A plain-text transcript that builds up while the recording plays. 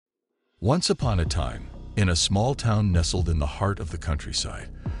Once upon a time, in a small town nestled in the heart of the countryside,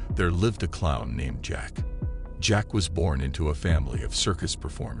 there lived a clown named Jack. Jack was born into a family of circus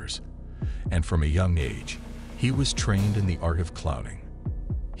performers, and from a young age, he was trained in the art of clowning.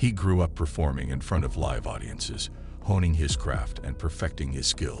 He grew up performing in front of live audiences, honing his craft and perfecting his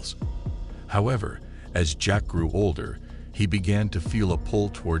skills. However, as Jack grew older, he began to feel a pull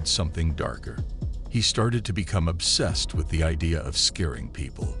towards something darker. He started to become obsessed with the idea of scaring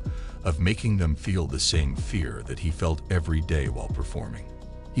people, of making them feel the same fear that he felt every day while performing.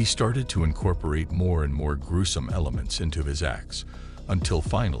 He started to incorporate more and more gruesome elements into his acts, until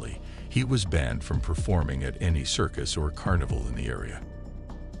finally, he was banned from performing at any circus or carnival in the area.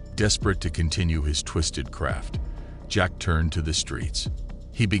 Desperate to continue his twisted craft, Jack turned to the streets.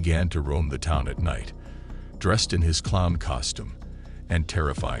 He began to roam the town at night, dressed in his clown costume, and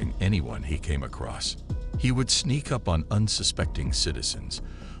terrifying anyone he came across. He would sneak up on unsuspecting citizens,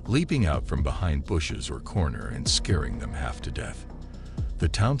 leaping out from behind bushes or corner and scaring them half to death. The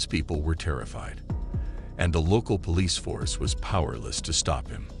townspeople were terrified, and the local police force was powerless to stop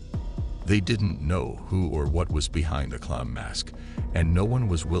him. They didn't know who or what was behind the clown mask, and no one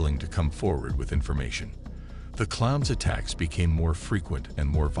was willing to come forward with information. The clown's attacks became more frequent and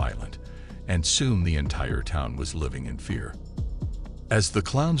more violent, and soon the entire town was living in fear. As the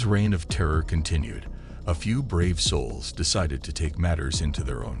clown's reign of terror continued, a few brave souls decided to take matters into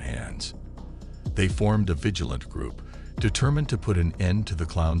their own hands. They formed a vigilant group, determined to put an end to the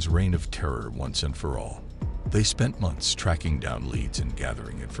clown's reign of terror once and for all. They spent months tracking down leads and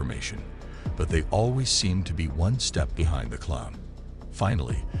gathering information, but they always seemed to be one step behind the clown.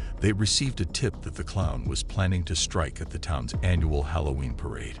 Finally, they received a tip that the clown was planning to strike at the town's annual Halloween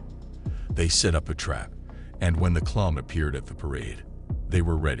parade. They set up a trap, and when the clown appeared at the parade, they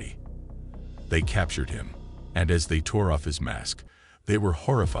were ready. They captured him, and as they tore off his mask, they were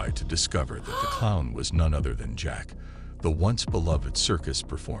horrified to discover that the clown was none other than Jack, the once beloved circus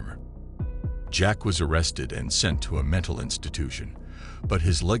performer. Jack was arrested and sent to a mental institution, but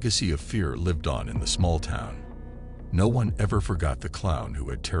his legacy of fear lived on in the small town. No one ever forgot the clown who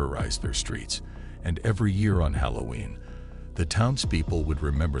had terrorized their streets, and every year on Halloween, the townspeople would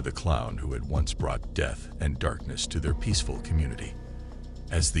remember the clown who had once brought death and darkness to their peaceful community.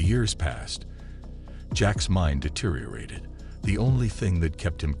 As the years passed, Jack's mind deteriorated. The only thing that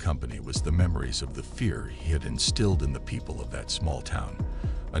kept him company was the memories of the fear he had instilled in the people of that small town,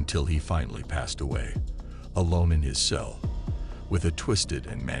 until he finally passed away, alone in his cell, with a twisted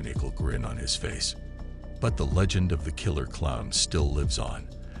and maniacal grin on his face. But the legend of the killer clown still lives on,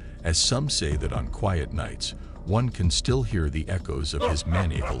 as some say that on quiet nights, one can still hear the echoes of his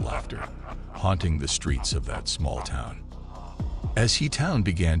maniacal laughter, haunting the streets of that small town. As the town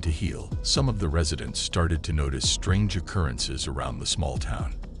began to heal, some of the residents started to notice strange occurrences around the small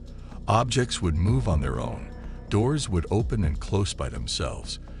town. Objects would move on their own, doors would open and close by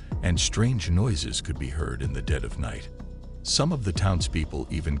themselves, and strange noises could be heard in the dead of night. Some of the townspeople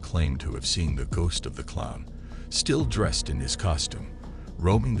even claimed to have seen the ghost of the clown, still dressed in his costume,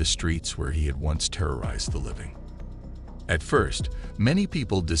 roaming the streets where he had once terrorized the living. At first, many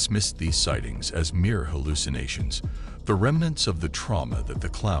people dismissed these sightings as mere hallucinations, the remnants of the trauma that the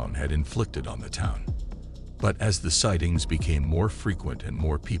clown had inflicted on the town. But as the sightings became more frequent and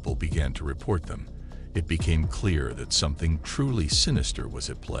more people began to report them, it became clear that something truly sinister was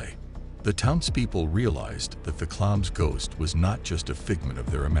at play. The townspeople realized that the clown's ghost was not just a figment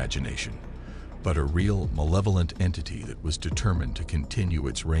of their imagination, but a real, malevolent entity that was determined to continue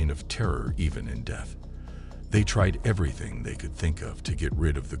its reign of terror even in death. They tried everything they could think of to get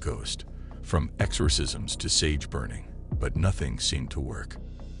rid of the ghost, from exorcisms to sage burning, but nothing seemed to work.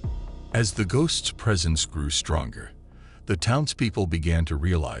 As the ghost's presence grew stronger, the townspeople began to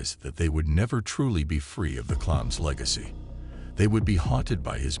realize that they would never truly be free of the clown's legacy. They would be haunted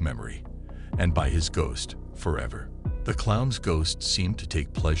by his memory, and by his ghost forever. The clown's ghost seemed to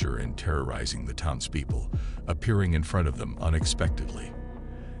take pleasure in terrorizing the townspeople, appearing in front of them unexpectedly,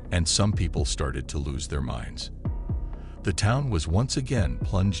 and some people started to lose their minds. The town was once again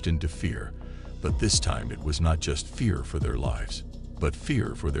plunged into fear, but this time it was not just fear for their lives, but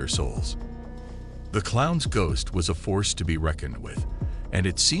fear for their souls. The clown's ghost was a force to be reckoned with, and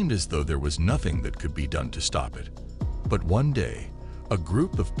it seemed as though there was nothing that could be done to stop it. But one day, a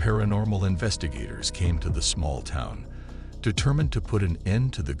group of paranormal investigators came to the small town, determined to put an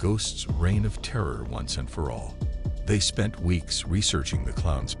end to the ghost's reign of terror once and for all. They spent weeks researching the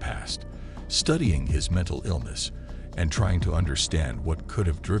clown's past, studying his mental illness, and trying to understand what could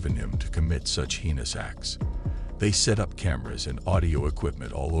have driven him to commit such heinous acts. They set up cameras and audio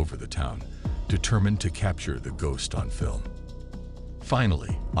equipment all over the town, determined to capture the ghost on film.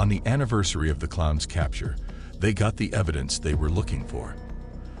 Finally, on the anniversary of the clown's capture, they got the evidence they were looking for.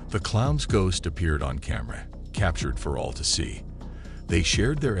 The clown's ghost appeared on camera, captured for all to see. They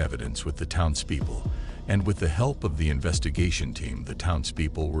shared their evidence with the townspeople, and with the help of the investigation team, the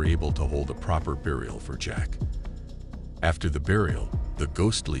townspeople were able to hold a proper burial for Jack. After the burial, the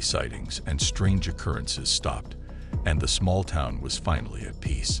ghostly sightings and strange occurrences stopped, and the small town was finally at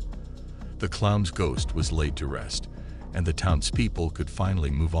peace. The clown's ghost was laid to rest, and the townspeople could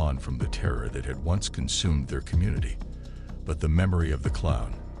finally move on from the terror that had once consumed their community. But the memory of the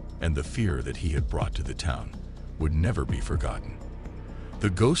clown, and the fear that he had brought to the town, would never be forgotten. The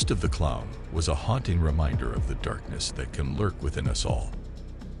ghost of the clown was a haunting reminder of the darkness that can lurk within us all,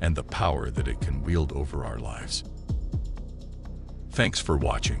 and the power that it can wield over our lives. Thanks for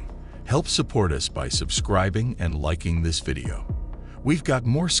watching. Help support us by subscribing and liking this video. We've got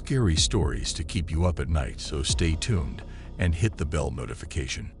more scary stories to keep you up at night, so stay tuned and hit the bell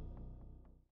notification.